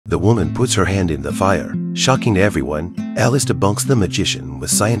The woman puts her hand in the fire. Shocking everyone, Alice debunks the magician with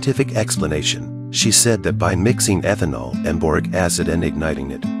scientific explanation. She said that by mixing ethanol and boric acid and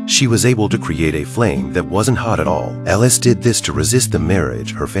igniting it, she was able to create a flame that wasn't hot at all. Alice did this to resist the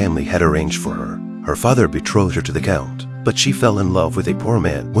marriage her family had arranged for her. Her father betrothed her to the Count, but she fell in love with a poor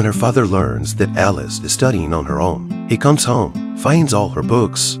man. When her father learns that Alice is studying on her own, he comes home, finds all her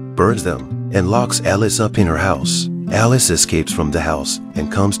books, burns them, and locks Alice up in her house. Alice escapes from the house and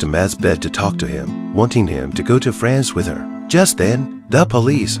comes to Matt's bed to talk to him, wanting him to go to France with her. Just then, the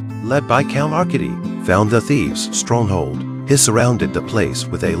police, led by Count Arkady, found the thieves' stronghold. He surrounded the place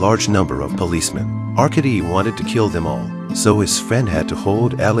with a large number of policemen. Arkady wanted to kill them all, so his friend had to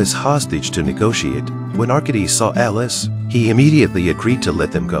hold Alice hostage to negotiate. When Arkady saw Alice, he immediately agreed to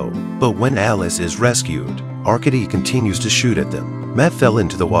let them go. But when Alice is rescued, Arkady continues to shoot at them. Matt fell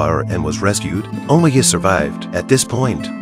into the water and was rescued, only he survived. At this point,